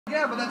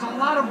Yeah, but that's a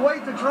lot of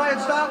weight to try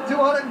and stop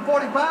 240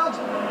 pounds.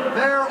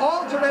 They're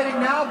alternating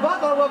now.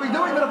 Butler will be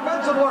doing the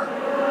defensive work.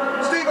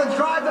 Stevens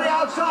drive to the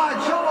outside.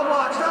 Shoulder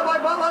block. Step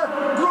by Butler.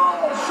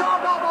 Rolls.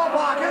 Sharp elbow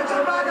block. Hits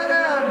it back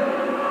again.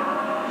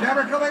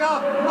 Jabber coming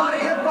up.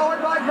 Monte hit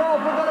forward by Gold.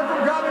 Prevented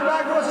from grabbing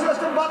back to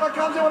assist him. Butler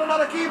comes in with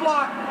another key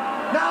block.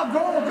 Now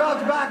Gold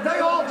comes back.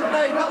 They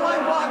alternate. A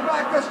leg block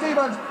back to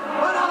Stevens.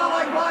 Another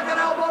leg block and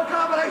elbow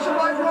combination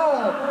by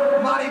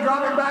Grohl. Monte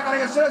dropping back on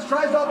the assist.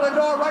 Tries to open the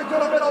door right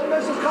through the middle.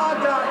 Misses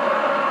contact.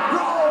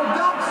 Grohl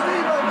dumps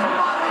Stevens.